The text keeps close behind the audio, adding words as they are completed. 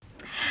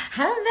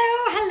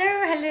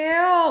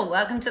Hello.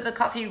 Welcome to the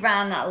Coffee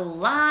Run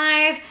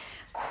Live.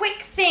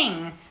 Quick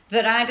thing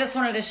that I just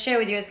wanted to share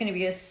with you. It's going to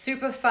be a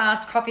super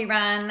fast coffee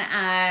run.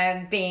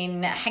 I've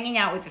been hanging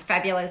out with the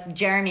fabulous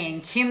Jeremy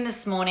and Kim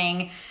this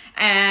morning,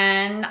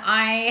 and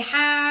I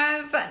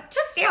have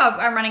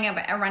I'm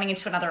running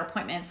into another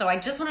appointment. So I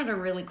just wanted to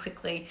really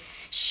quickly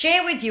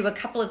share with you a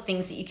couple of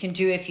things that you can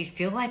do if you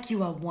feel like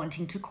you are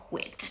wanting to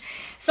quit.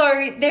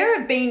 So there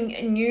have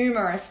been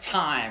numerous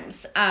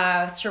times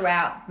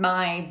throughout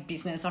my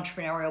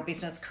entrepreneurial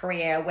business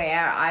career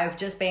where I've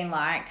just been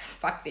like,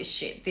 fuck this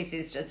shit. This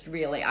is just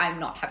really, I'm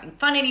not having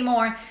fun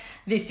anymore.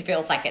 This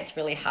feels like it's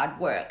really hard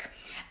work.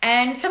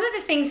 And some of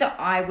the things that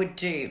I would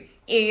do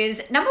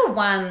is, number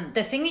one,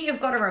 the thing that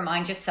you've got to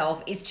remind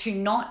yourself is to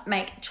not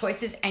make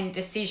choices and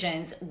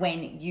decisions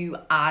when you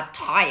are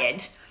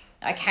tired.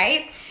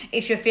 Okay,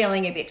 if you're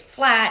feeling a bit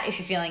flat, if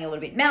you're feeling a little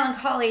bit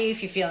melancholy,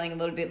 if you're feeling a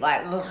little bit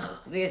like, ugh,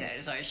 this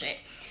is so shit,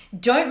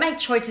 don't make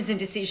choices and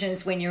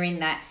decisions when you're in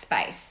that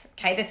space.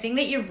 Okay, the thing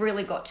that you've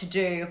really got to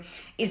do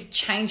is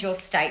change your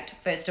state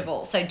first of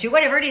all. So do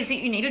whatever it is that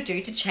you need to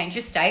do to change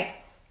your state.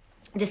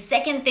 The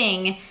second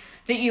thing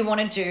that you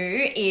want to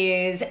do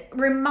is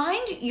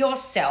remind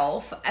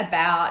yourself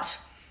about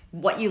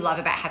what you love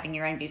about having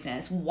your own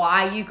business,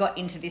 why you got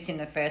into this in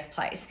the first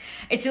place.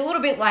 It's a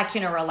little bit like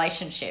in a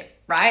relationship,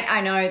 right?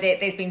 I know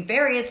that there's been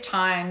various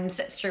times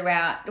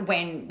throughout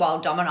while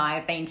Dom and I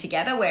have been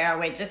together where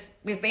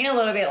we've been a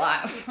little bit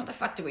like, what the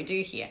fuck do we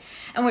do here?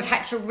 And we've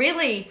had to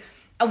really,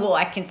 well,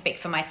 I can speak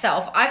for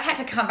myself. I've had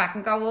to come back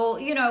and go, well,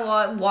 you know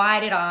what? Why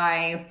did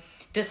I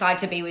decide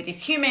to be with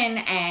this human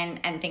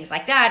and things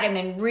like that, and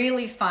then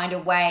really find a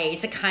way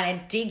to kind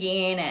of dig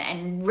in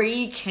and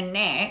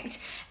reconnect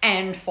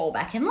and fall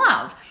back in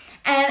love.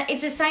 And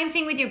it's the same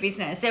thing with your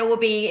business.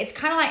 It's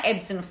kind of like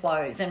ebbs and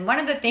flows. And one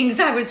of the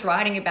things I was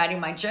writing about in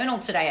my journal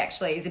today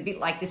actually is a bit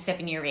like the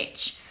 7-year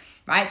itch,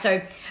 right?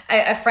 So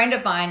a friend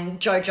of mine,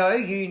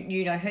 Jojo,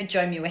 you know her,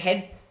 Jo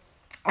Muirhead,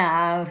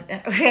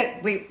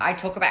 I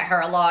talk about her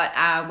a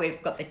lot.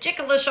 We've got the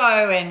Jiggler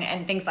show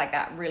and things like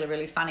that. Really,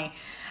 really funny.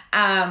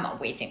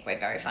 We think we're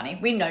very funny.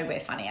 We know we're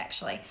funny,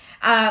 actually.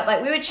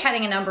 We were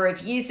chatting a number of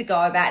years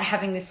ago about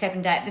having the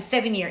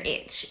 7-year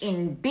itch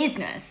in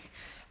business,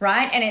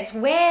 right? And it's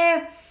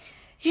where,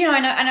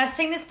 and I've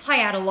seen this play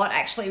out a lot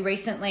actually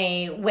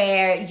recently,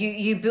 where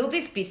you build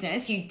this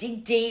business, you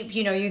dig deep,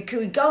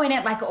 you go in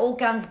it like all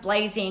guns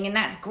blazing, and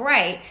that's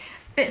great.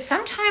 But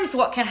sometimes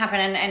what can happen,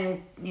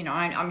 and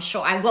I'm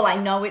sure, I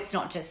know it's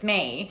not just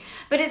me,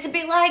 but it's a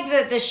bit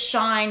like the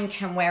shine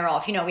can wear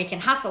off. We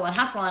can hustle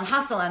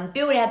and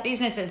build our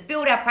businesses,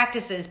 build our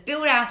practices,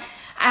 build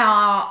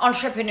our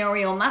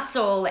entrepreneurial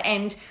muscle,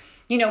 and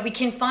we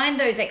can find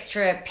those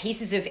extra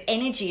pieces of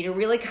energy to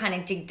really kind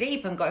of dig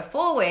deep and go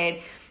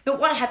forward. But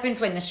what happens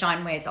when the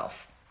shine wears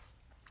off?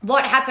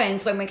 What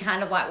happens when we're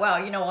kind of like,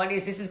 well, you know what,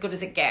 is this as good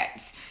as it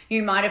gets?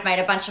 You might have made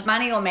a bunch of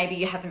money, or maybe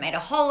you haven't made a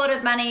whole lot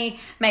of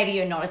money. Maybe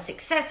you're not as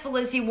successful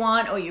as you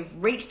want, or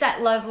you've reached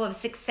that level of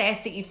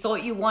success that you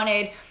thought you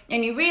wanted,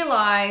 and you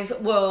realize,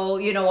 well,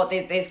 you know what,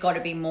 there's got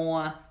to be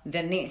more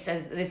than this.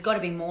 There's got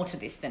to be more to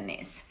this than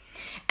this.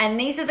 And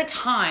these are the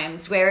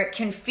times where it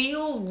can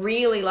feel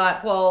really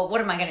like, well,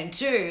 what am I going to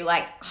do?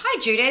 Like, hi,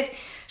 Judith.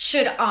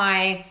 Should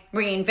I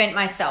reinvent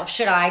myself?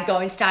 Should I go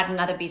and start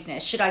another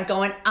business? Should I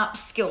go and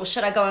upskill?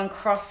 Should I go and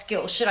cross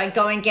skill? Should I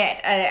go and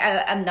get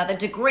another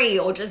degree,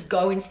 or just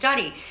go and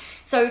study?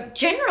 So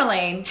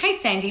generally, hey,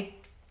 Sandy,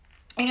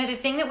 the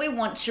thing that we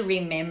want to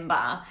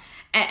remember,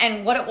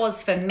 and what it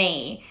was for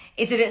me,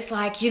 is that it's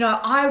like,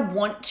 I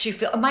want to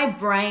feel, my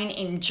brain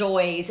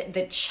enjoys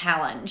the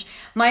challenge.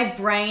 My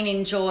brain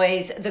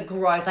enjoys the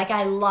growth. Like,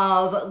 I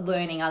love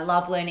learning. I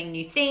love learning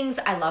new things.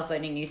 I love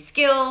learning new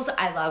skills.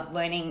 I love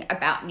learning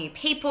about new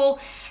people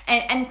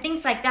and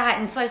things like that.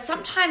 And so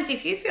sometimes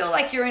if you feel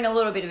like you're in a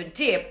little bit of a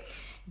dip,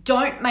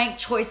 don't make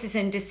choices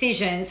and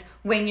decisions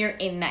when you're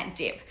in that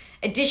dip.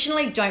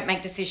 Additionally, don't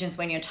make decisions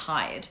when you're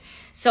tired.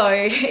 So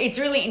it's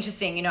really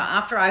interesting,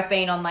 after I've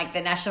been on like the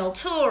national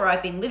tour,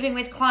 I've been living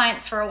with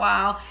clients for a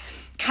while,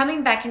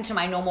 coming back into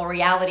my normal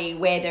reality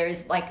where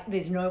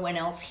there's no one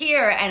else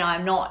here and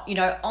I'm not,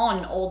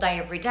 on all day,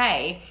 every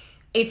day.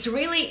 It's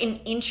really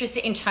an interest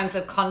in terms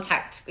of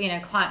contact,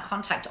 client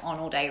contact on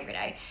all day, every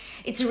day.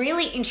 It's a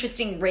really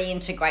interesting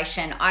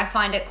reintegration. I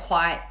find it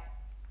quite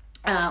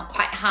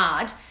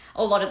hard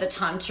a lot of the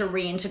time to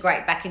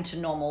reintegrate back into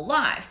normal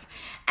life.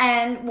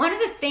 And one of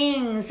the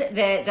things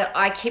that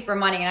I keep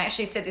reminding, and I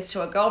actually said this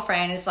to a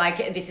girlfriend, is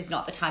like, this is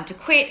not the time to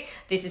quit.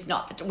 This is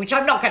not which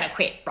I'm not going to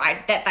quit,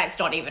 right? That's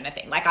not even a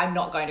thing. Like, I'm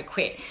not going to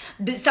quit.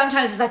 But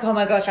sometimes it's like, oh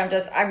my gosh,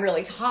 I'm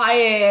really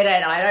tired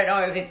and I don't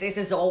know if this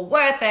is all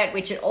worth it,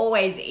 which it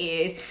always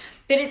is.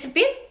 But it's a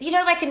bit,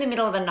 like in the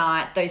middle of the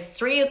night, those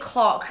 3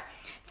 o'clock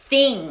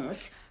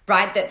things,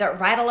 right, that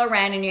rattle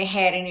around in your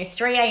head, and your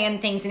 3 a.m.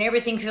 things, and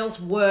everything feels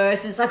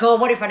worse. And it's like, oh,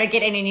 what if I don't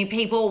get any new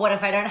people? What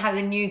if I don't have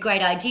a new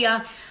great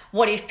idea?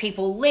 What if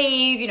people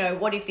leave?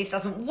 What if this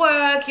doesn't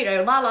work?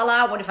 La, la,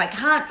 la. What if I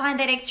can't find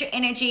that extra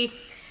energy?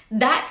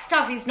 that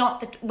stuff is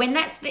not when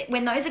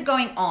those are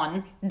going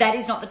on, that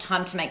is not the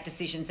time to make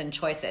decisions and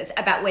choices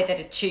about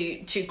whether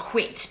to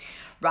quit,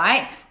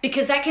 right?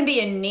 Because that can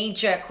be a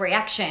knee-jerk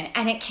reaction,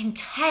 and it can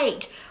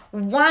take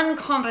one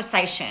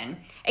conversation,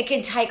 it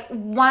can take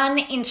one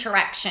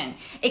interaction,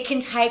 it can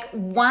take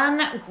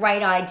one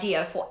great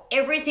idea for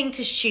everything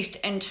to shift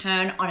and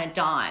turn on a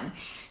dime.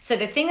 So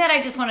the thing that I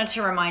just wanted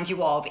to remind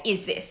you of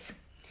is this.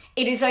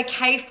 It is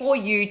okay for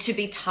you to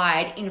be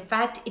tired. In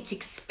fact, it's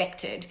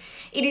expected.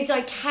 It is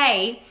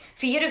okay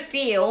for you to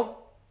feel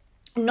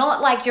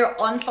not like you're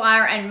on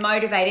fire and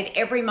motivated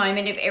every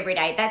moment of every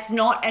day. That's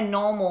not a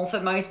normal for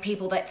most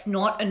people. That's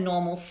not a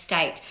normal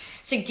state.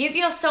 So give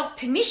yourself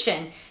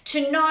permission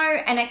to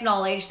know and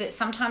acknowledge that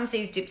sometimes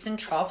these dips and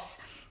troughs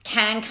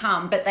can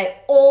come, but they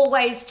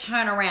always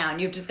turn around.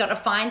 You've just got to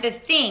find the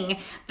thing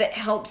that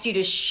helps you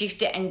to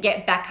shift it and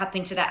get back up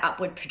into that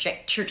upward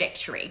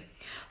trajectory.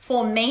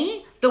 For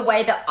me, the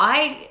way that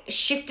I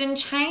shift and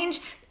change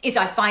is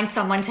I find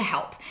someone to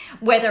help,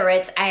 whether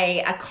it's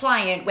a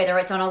client, whether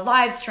it's on a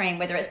live stream,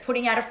 whether it's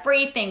putting out a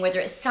free thing, whether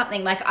it's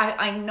something like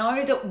I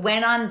know that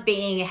when I'm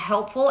being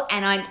helpful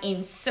and I'm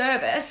in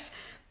service,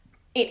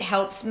 it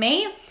helps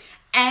me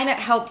and it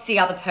helps the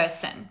other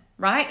person,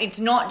 right? It's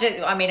not just,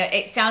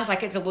 it sounds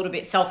like it's a little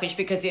bit selfish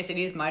because yes, it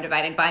is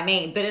motivated by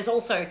me, but it's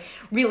also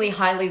really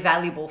highly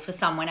valuable for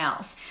someone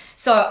else.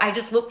 So I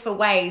just look for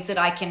ways that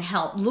I can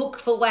help, look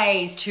for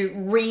ways to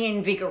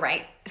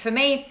reinvigorate. For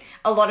me,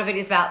 a lot of it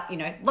is about,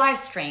 live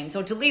streams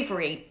or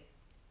delivery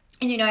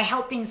and,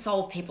 helping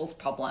solve people's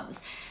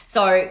problems.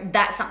 So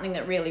that's something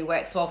that really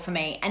works well for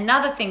me.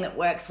 Another thing that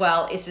works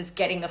well is just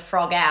getting the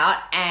frog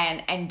out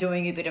and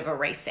doing a bit of a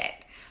reset.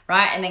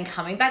 Right? And then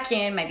coming back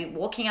in, maybe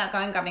walking out,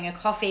 going, grabbing a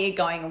coffee,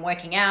 going and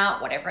working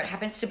out, whatever it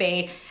happens to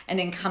be, and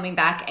then coming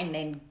back and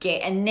then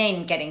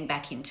getting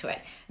back into it.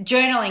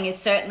 Journaling is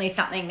certainly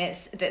something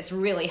that's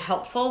really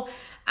helpful.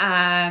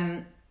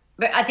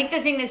 But I think the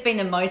thing that's been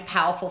the most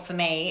powerful for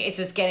me is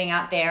just getting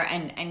out there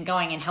and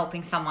going and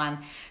helping someone,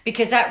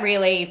 because that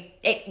really,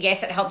 it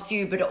helps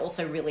you, but it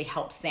also really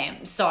helps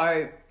them.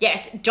 So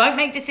yes, don't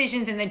make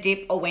decisions in the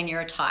dip or when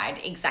you're tired.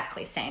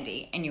 Exactly,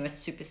 Sandy. And you are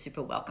super,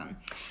 super welcome.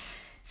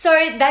 So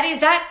that is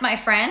that, my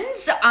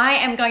friends. I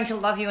am going to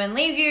love you and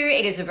leave you.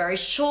 It is a very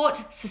short,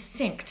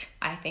 succinct,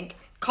 I think,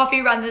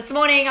 coffee run this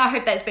morning. I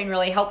hope that's been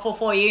really helpful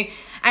for you.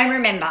 And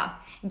remember,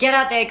 get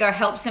out there, go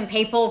help some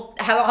people,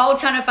 have a whole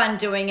ton of fun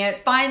doing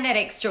it, find that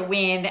extra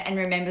win, and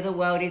remember the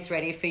world is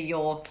ready for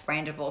your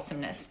brand of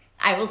awesomeness.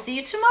 I will see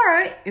you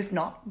tomorrow, if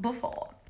not before.